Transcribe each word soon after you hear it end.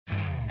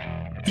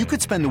You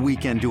could spend the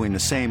weekend doing the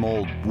same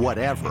old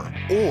whatever,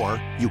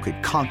 or you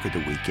could conquer the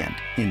weekend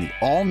in the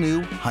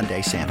all-new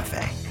Hyundai Santa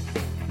Fe.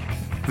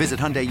 Visit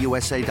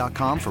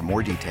HyundaiUSA.com for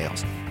more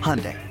details.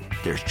 Hyundai,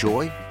 there's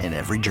joy in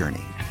every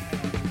journey.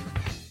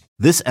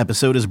 This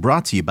episode is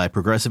brought to you by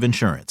Progressive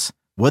Insurance.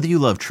 Whether you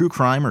love true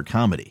crime or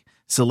comedy,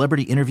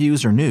 celebrity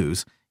interviews or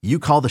news, you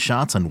call the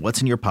shots on what's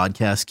in your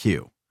podcast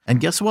queue. And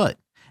guess what?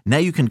 Now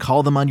you can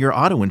call them on your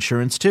auto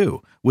insurance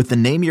too with the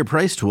Name Your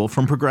Price tool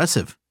from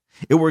Progressive.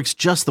 It works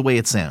just the way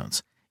it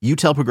sounds. You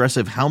tell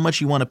Progressive how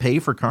much you want to pay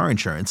for car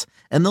insurance,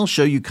 and they'll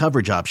show you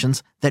coverage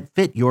options that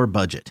fit your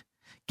budget.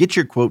 Get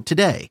your quote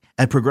today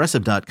at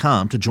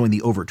Progressive.com to join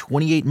the over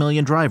 28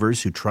 million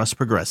drivers who trust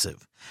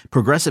Progressive.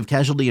 Progressive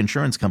Casualty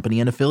Insurance Company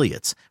and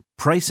Affiliates.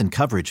 Price and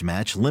coverage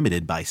match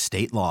limited by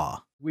state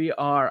law. We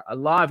are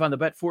live on the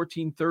Bet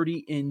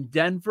 1430 in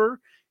Denver.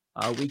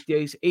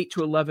 Weekdays 8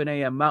 to 11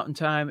 a.m. Mountain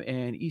Time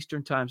and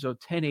Eastern Time, so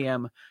 10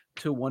 a.m.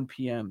 to 1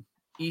 p.m.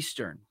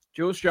 Eastern.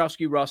 Joe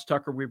Ostrowski, Ross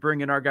Tucker. We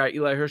bring in our guy,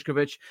 Eli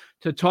Hershkovich,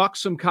 to talk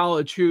some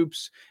college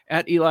hoops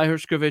at Eli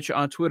Hershkovich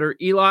on Twitter.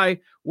 Eli,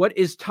 what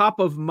is top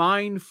of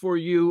mind for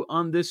you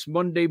on this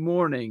Monday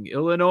morning?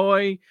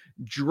 Illinois,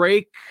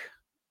 Drake,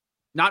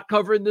 not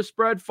covering the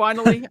spread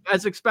finally,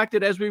 as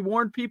expected, as we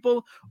warned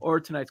people, or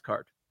tonight's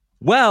card?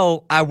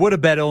 Well, I would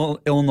have bet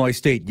Illinois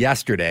State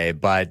yesterday,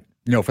 but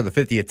for the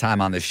 50th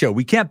time on this show,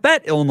 we can't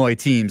bet Illinois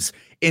teams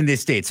in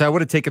this state. So I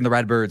would have taken the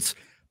Redbirds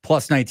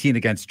plus 19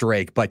 against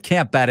Drake, but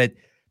can't bet it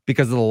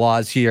because of the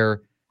laws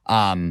here.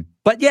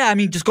 But yeah, I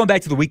mean, just going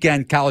back to the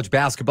weekend, college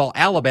basketball,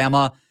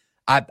 Alabama,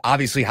 I'm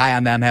obviously high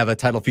on them, have a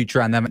title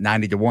feature on them at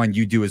 90-1.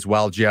 You do as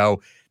well,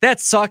 Joe. That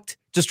sucked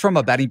just from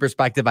a betting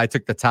perspective. I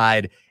took the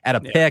Tide at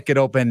a pick. It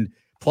opened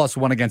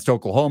 +1 against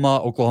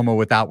Oklahoma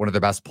without one of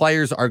their best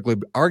players,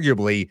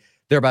 arguably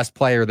their best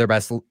player, their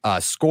best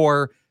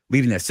scorer,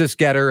 leading assist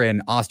getter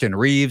in Austin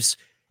Reeves.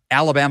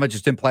 Alabama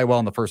just didn't play well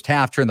in the first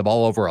half, turned the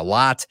ball over a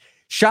lot.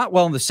 Shot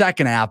well in the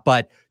second half,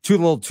 but too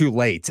little too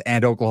late,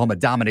 and Oklahoma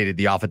dominated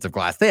the offensive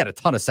glass. They had a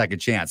ton of second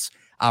chance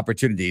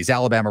opportunities.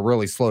 Alabama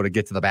really slow to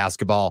get to the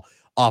basketball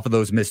off of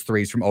those missed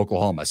threes from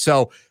Oklahoma.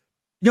 So,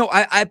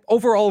 I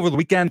overall over the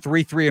weekend,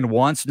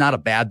 3-3-1. So not a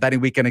bad betting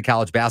weekend in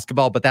college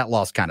basketball, but that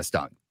loss kind of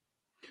stung.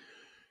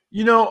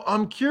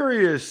 I'm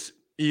curious,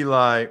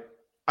 Eli.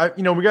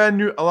 We got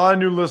a lot of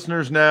new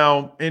listeners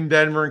now in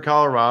Denver and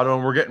Colorado,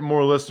 and we're getting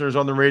more listeners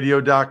on the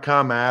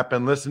radio.com app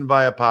and listen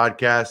via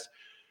podcast.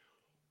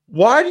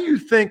 Why do you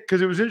think,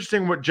 because it was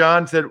interesting what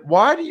John said,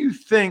 why do you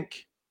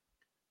think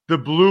the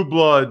Blue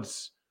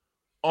Bloods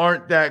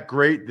aren't that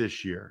great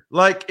this year?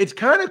 Like, it's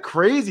kind of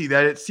crazy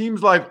that it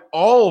seems like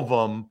all of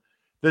them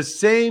the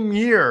same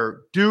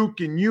year, Duke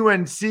and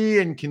UNC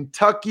and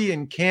Kentucky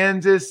and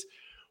Kansas.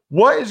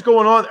 What is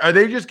going on? Are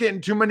they just getting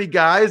too many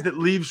guys that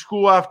leave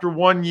school after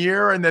 1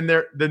 year and then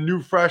the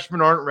new freshmen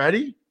aren't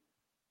ready?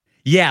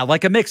 Yeah,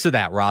 like a mix of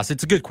that, Ross.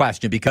 It's a good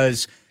question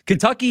because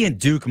Kentucky and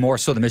Duke, more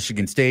so than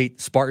Michigan State,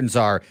 Spartans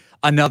are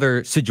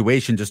another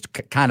situation, just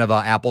kind of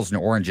apples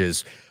and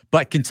oranges.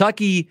 But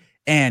Kentucky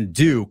and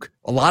Duke,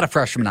 a lot of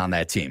freshmen on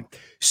that team.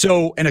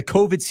 So in a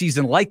COVID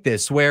season like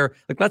this, where,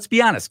 let's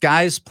be honest,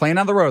 guys playing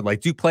on the road,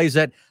 like Duke plays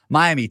at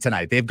Miami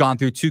tonight. They've gone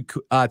through two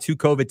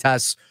COVID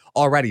tests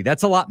already.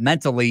 That's a lot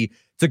mentally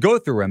to go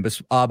through. And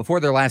before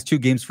their last two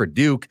games for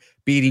Duke,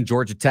 beating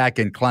Georgia Tech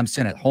and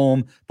Clemson at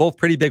home, both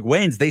pretty big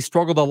wins, they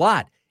struggled a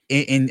lot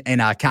in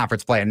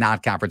conference play and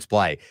non-conference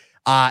play.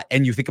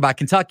 And you think about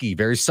Kentucky,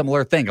 very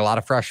similar thing. A lot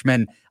of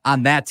freshmen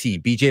on that team.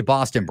 BJ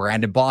Boston,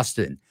 Brandon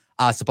Boston,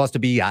 supposed to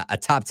be a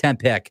top 10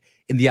 pick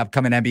in the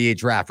upcoming NBA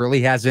draft. Really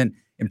hasn't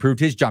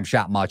improved his jump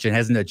shot much and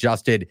hasn't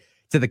adjusted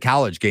to the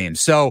college game.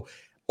 So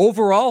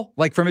overall,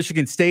 like for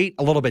Michigan State,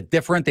 a little bit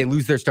different. They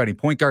lose their starting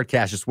point guard,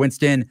 Cassius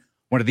Winston,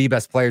 one of the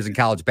best players in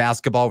college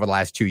basketball over the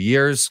last 2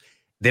 years.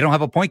 They don't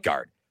have a point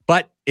guard.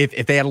 But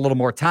if they had a little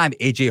more time,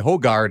 AJ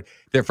Hoggard,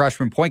 their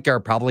freshman point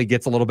guard, probably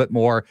gets a little bit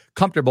more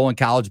comfortable in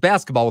college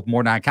basketball with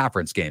more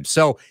non-conference games.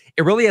 So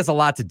it really has a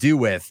lot to do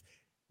with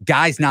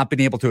guys not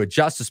being able to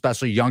adjust,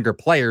 especially younger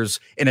players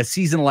in a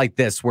season like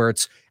this where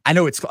I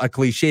know it's a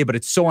cliche, but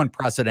it's so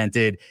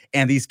unprecedented.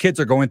 And these kids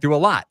are going through a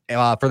lot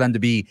for them to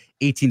be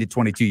 18 to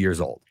 22 years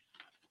old.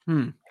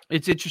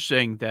 It's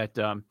interesting that,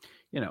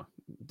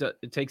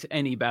 it takes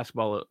any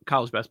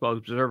college basketball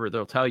observer.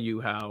 They'll tell you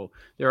how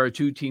there are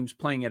two teams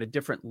playing at a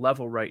different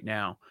level right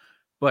now.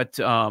 But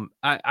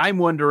I'm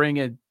wondering,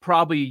 and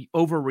probably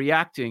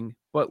overreacting,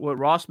 but what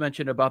Ross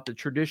mentioned about the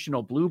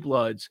traditional blue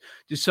bloods,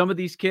 do some of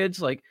these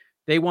kids,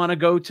 they want to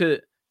go to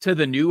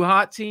the new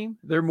hot team?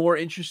 They're more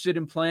interested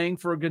in playing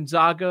for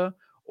Gonzaga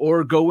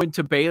or go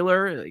into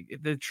Baylor.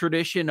 The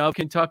tradition of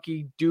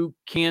Kentucky, Duke,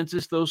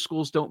 Kansas, those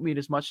schools don't mean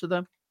as much to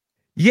them.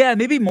 Yeah,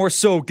 maybe more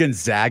so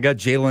Gonzaga.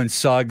 Jalen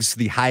Suggs,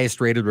 the highest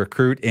rated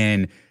recruit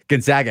in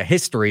Gonzaga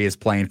history, is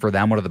playing for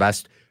them, one of the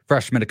best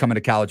freshmen to come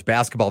into college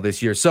basketball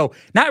this year. So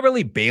not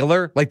really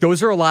Baylor.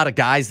 Those are a lot of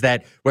guys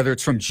that, whether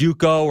it's from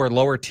JUCO or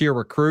lower tier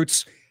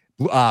recruits,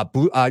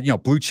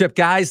 blue chip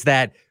guys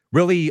that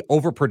really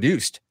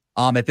overproduced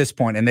at this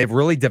point, and they've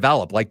really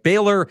developed. Like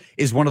Baylor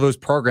is one of those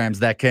programs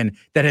that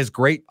has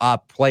great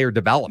player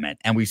development,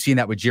 and we've seen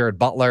that with Jared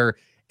Butler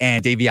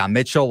and Davion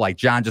Mitchell, like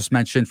John just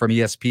mentioned from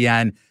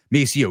ESPN,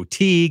 Maceo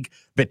Teague,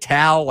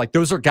 Vital. Like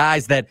those are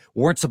guys that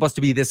weren't supposed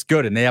to be this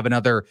good, and they have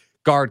another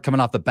guard coming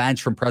off the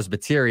bench from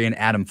Presbyterian,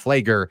 Adam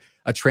Flager,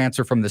 a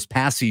transfer from this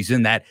past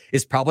season that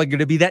is probably going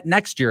to be that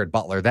next Jared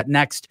Butler, that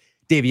next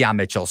Davion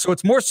Mitchell. So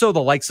it's more so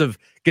the likes of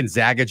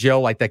Gonzaga, Joe,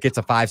 like that gets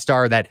a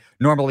 5-star that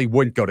normally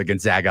wouldn't go to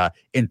Gonzaga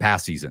in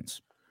past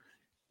seasons.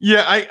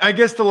 Yeah, I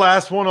guess the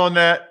last one on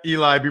that,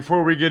 Eli,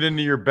 before we get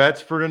into your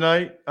bets for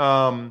tonight,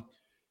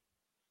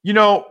 you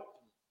know,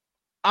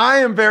 I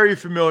am very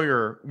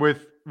familiar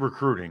with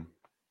recruiting,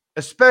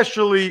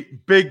 especially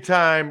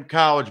big-time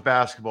college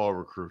basketball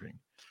recruiting.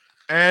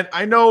 And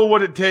I know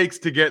what it takes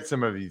to get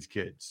some of these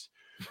kids.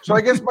 So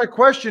I guess my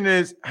question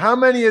is, how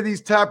many of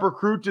these top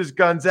recruits is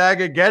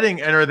Gonzaga getting,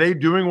 and are they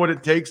doing what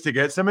it takes to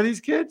get some of these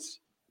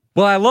kids?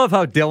 Well, I love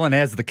how Dylan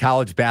has the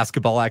college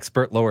basketball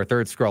expert lower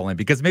third scrolling,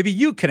 because maybe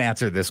you can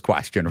answer this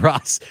question,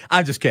 Ross.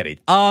 I'm just kidding.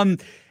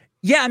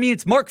 Yeah, I mean,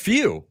 it's Mark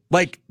Few.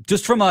 Like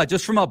just from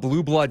a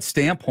blue blood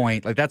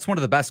standpoint, like that's one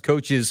of the best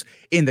coaches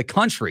in the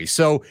country.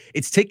 So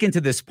it's taken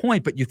to this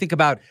point, but you think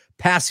about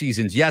past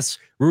seasons. Yes,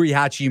 Rui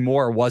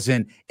Hachimura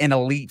wasn't an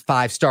elite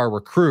 5-star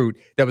recruit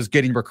that was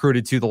getting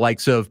recruited to the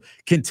likes of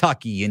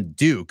Kentucky and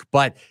Duke,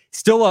 but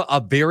still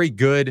a very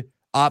good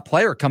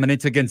player coming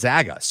into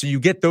Gonzaga. So you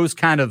get those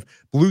kind of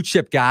blue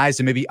chip guys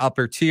and maybe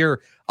upper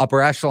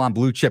echelon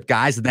blue chip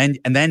guys. And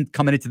then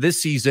coming into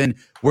this season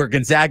where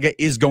Gonzaga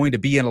is going to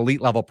be an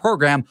elite level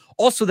program.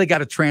 Also, they got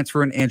to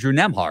transfer in Andrew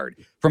Nembhard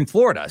from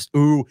Florida,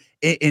 who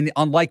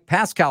unlike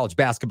past college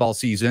basketball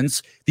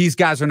seasons, these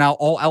guys are now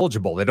all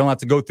eligible. They don't have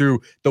to go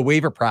through the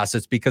waiver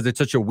process because it's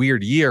such a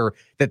weird year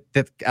that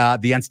the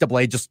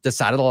NCAA just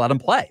decided to let them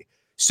play.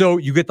 So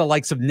you get the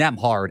likes of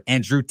Nembhard,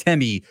 Andrew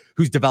Timme,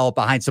 who's developed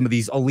behind some of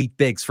these elite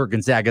bigs for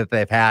Gonzaga that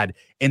they've had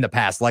in the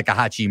past, like a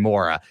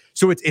Hachimura.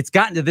 So it's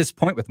gotten to this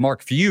point with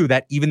Mark Few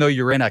that even though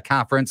you're in a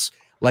conference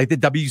like the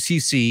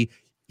WCC,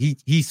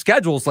 he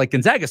schedules, like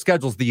Gonzaga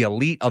schedules the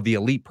elite of the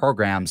elite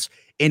programs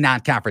in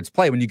non-conference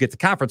play. When you get to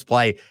conference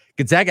play,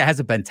 Gonzaga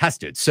hasn't been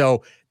tested.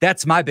 So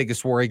that's my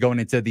biggest worry going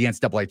into the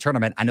NCAA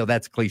tournament. I know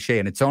that's cliche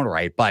in its own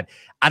right, but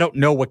I don't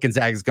know what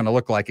Gonzaga is going to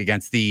look like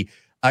against the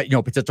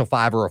potential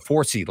 5 or a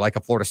 4 seed like a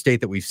Florida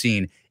State that we've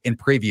seen in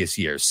previous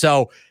years.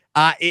 So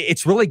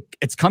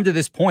it's come to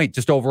this point,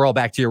 just overall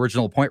back to your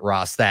original point,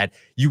 Ross, that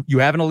you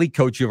have an elite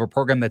coach, you have a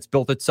program that's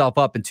built itself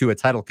up into a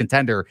title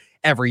contender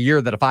every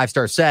year that a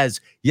 5-star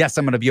says, yes,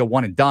 I'm going to be a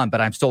one and done,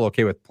 but I'm still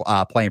okay with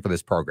playing for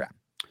this program.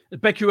 The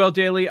BetQL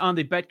Daily on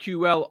the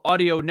BetQL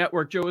Audio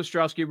Network. Joe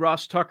Ostrowski,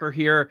 Ross Tucker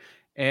here.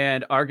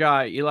 And our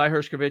guy, Eli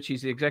Hershkovich,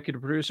 he's the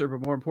executive producer,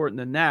 but more important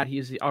than that,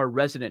 he's our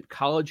resident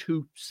college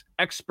hoops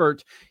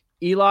expert.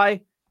 Eli,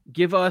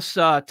 give us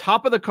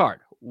top of the card.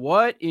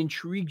 What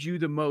intrigued you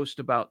the most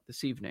about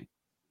this evening?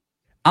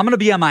 I'm going to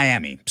be on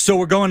Miami. So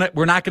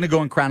we're not going to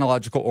go in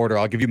chronological order.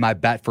 I'll give you my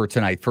bet for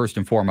tonight first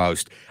and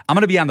foremost. I'm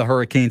going to be on the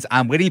Hurricanes.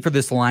 I'm waiting for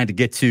this line to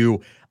get to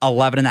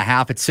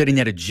 11.5. It's sitting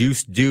at a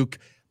juice Duke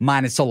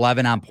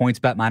 -11 on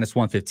PointsBet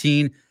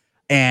 -115.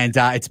 And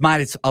it's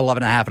minus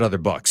 11.5 at other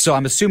books. So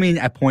I'm assuming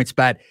at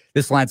PointsBet,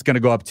 this line's going to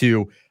go up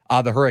to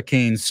the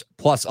Hurricanes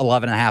plus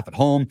 11.5 at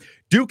home.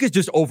 Duke is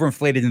just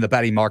overinflated in the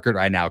betting market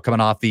right now,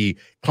 coming off the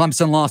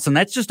Clemson loss, and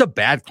that's just a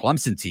bad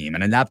Clemson team.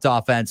 An inept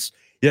offense.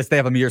 Yes, they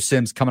have Amir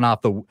Sims coming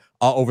off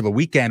over the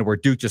weekend where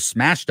Duke just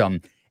smashed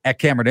them at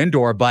Cameron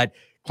Indoor, but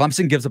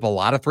Clemson gives up a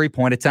lot of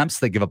three-point attempts.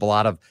 They give up a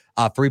lot of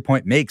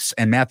three-point makes,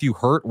 and Matthew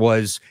Hurt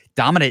was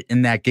dominant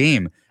in that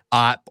game.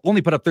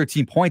 Only put up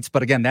 13 points,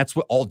 but again, that's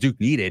what all Duke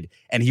needed,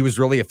 and he was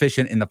really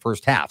efficient in the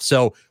first half.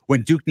 So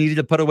when Duke needed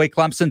to put away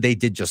Clemson, they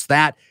did just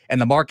that, and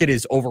the market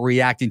is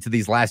overreacting to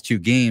these last 2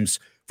 games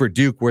for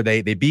Duke, where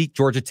they beat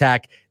Georgia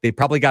Tech. They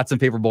probably got some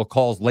favorable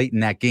calls late in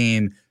that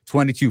game,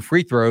 22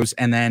 free throws,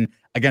 and then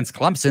against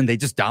Clemson, they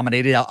just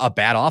dominated a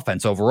bad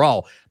offense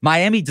overall.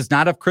 Miami does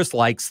not have Chris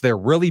Likes. They're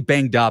really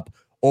banged up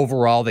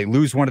overall. They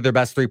lose one of their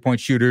best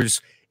three-point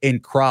shooters in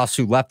Cross,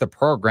 who left the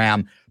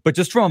program. But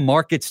just from a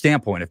market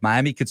standpoint, if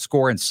Miami could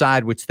score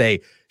inside, which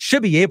they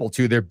should be able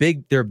to, their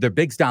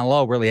bigs down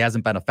low really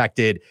hasn't been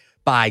affected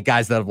by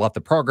guys that have left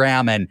the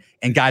program and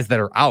guys that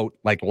are out,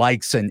 like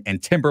Likes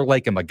and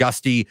Timberlake and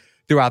McGusty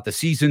throughout the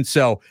season.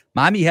 So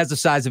Miami has a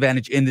size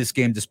advantage in this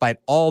game despite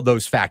all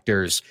those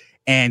factors.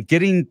 And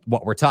getting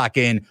what we're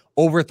talking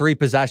over 3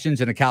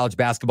 possessions in a college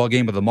basketball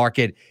game where the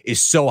market is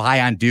so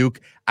high on Duke,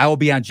 I will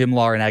be on Jim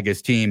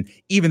Larrañaga's team,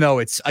 even though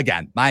it's,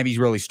 again, Miami's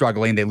really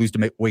struggling. They lose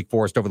to Wake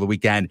Forest over the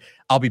weekend.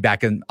 I'll be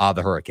back in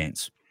the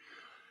Hurricanes.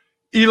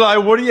 Eli,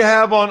 what do you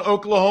have on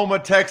Oklahoma,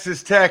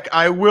 Texas Tech?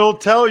 I will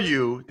tell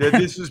you that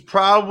this is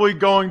probably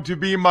going to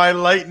be my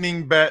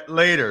lightning bet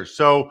later.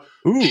 So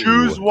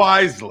choose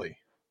wisely.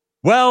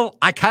 Well,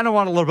 I kind of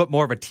want a little bit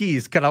more of a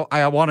tease because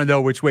I want to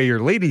know which way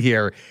you're leading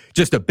here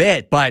just a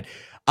bit. But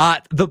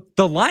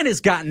the line has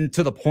gotten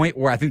to the point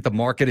where I think the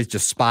market is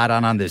just spot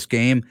on this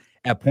game.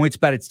 At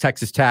PointsBet, it's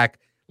Texas Tech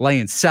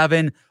laying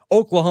 7.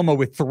 Oklahoma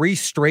with 3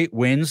 straight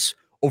wins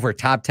over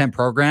top 10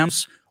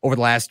 programs over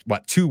the last,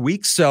 2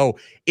 weeks. So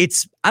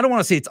I don't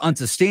want to say it's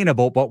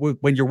unsustainable, but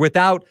when you're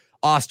without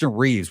Austin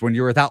Reeves, when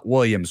you're without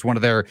Williams, one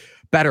of their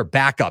better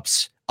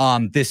backups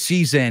this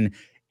season,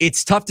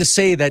 it's tough to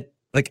say that,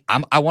 like,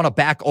 I want to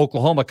back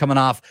Oklahoma coming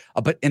off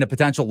in a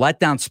potential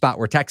letdown spot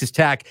where Texas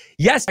Tech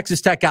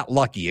got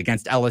lucky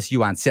against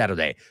LSU on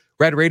Saturday.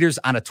 Red Raiders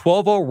on a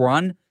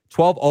 12-0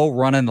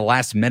 run in the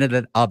last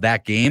minute of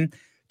that game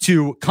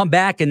to come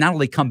back, and not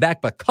only come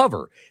back, but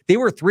cover. They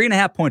were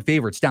 3.5-point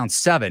favorites, down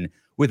 7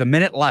 with a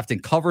minute left,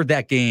 and covered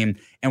that game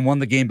and won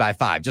the game by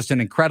 5. Just an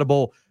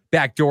incredible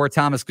backdoor.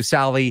 Thomas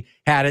Casale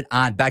had it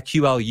on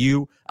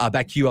BetQLU,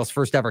 BetQL's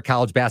first ever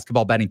college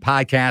basketball betting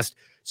podcast.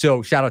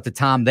 So shout out to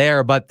Tom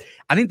there. But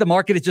I think the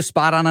market is just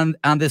spot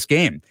on this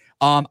game.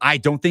 I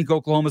don't think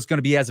Oklahoma is going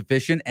to be as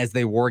efficient as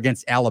they were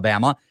against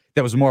Alabama.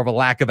 That was more of a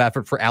lack of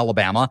effort for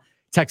Alabama.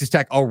 Texas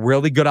Tech, a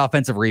really good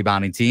offensive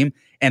rebounding team,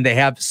 and they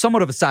have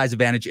somewhat of a size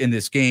advantage in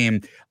this game.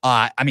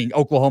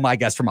 Oklahoma, I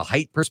guess, from a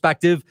height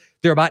perspective,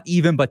 they're about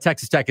even, but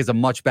Texas Tech is a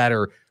much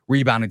better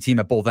rebounding team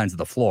at both ends of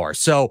the floor.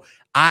 So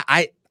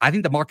I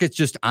think the market's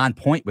just on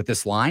point with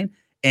this line,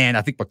 and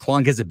I think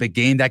McClung has a big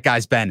game. That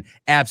guy's been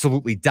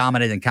absolutely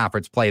dominant in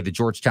conference play. The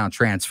Georgetown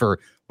transfer,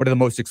 one of the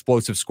most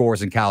explosive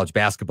scorers in college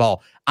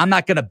basketball. I'm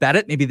not going to bet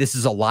it. Maybe this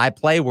is a live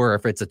play where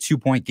if it's a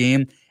 2-point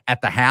game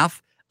at the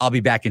half, I'll be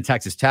back in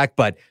Texas Tech,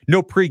 but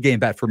no pregame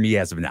bet for me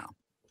as of now.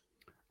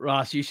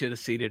 Ross, you should have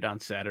seen it on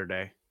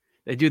Saturday.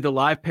 They do the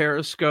live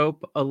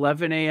Periscope,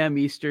 11 a.m.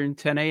 Eastern,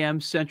 10 a.m.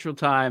 Central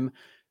Time.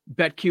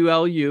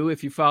 BetQLU,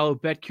 if you follow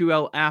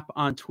BetQL app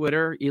on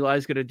Twitter,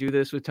 Eli's going to do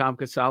this with Tom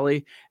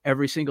Casale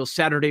every single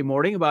Saturday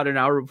morning, about an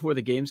hour before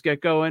the games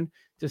get going,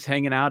 just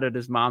hanging out at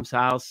his mom's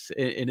house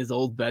in his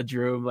old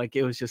bedroom. Like,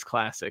 it was just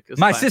classic. Was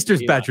my classic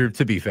sister's bedroom,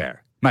 to be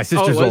fair. My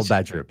sister's old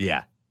bedroom,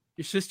 yeah.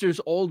 Your sister's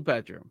old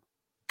bedroom.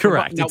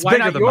 Correct. Now, it's why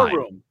bigger not than your mine.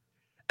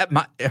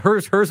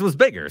 room? Hers was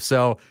bigger.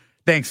 So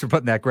thanks for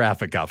putting that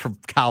graphic up from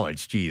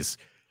college. Jeez.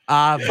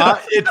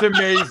 It's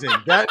amazing.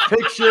 That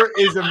picture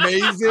is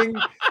amazing.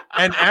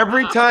 And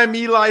every time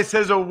Eli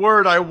says a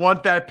word, I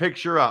want that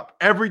picture up.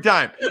 Every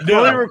time. The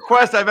only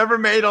request I've ever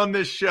made on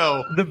this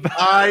show.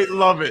 I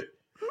love it.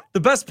 The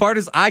best part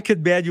is I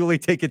could manually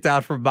take it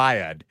down from my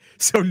end.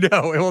 So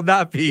no, it will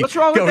not be. What's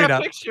wrong with that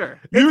up. picture?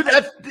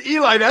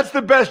 Eli, that's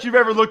the best you've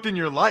ever looked in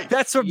your life.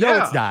 That's from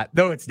No, it's not.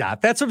 No, it's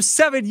not. That's from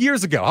 7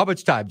 years ago. How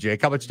much time,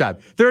 Jake? How much time?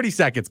 30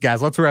 seconds,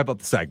 guys. Let's wrap up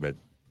the segment.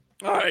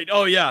 All right.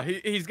 Oh, yeah.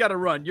 He's got to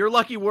run. You're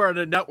lucky we're on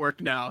a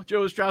network now.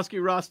 Joe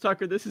Ostrowski, Ross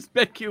Tucker. This is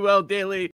BetQL Daily.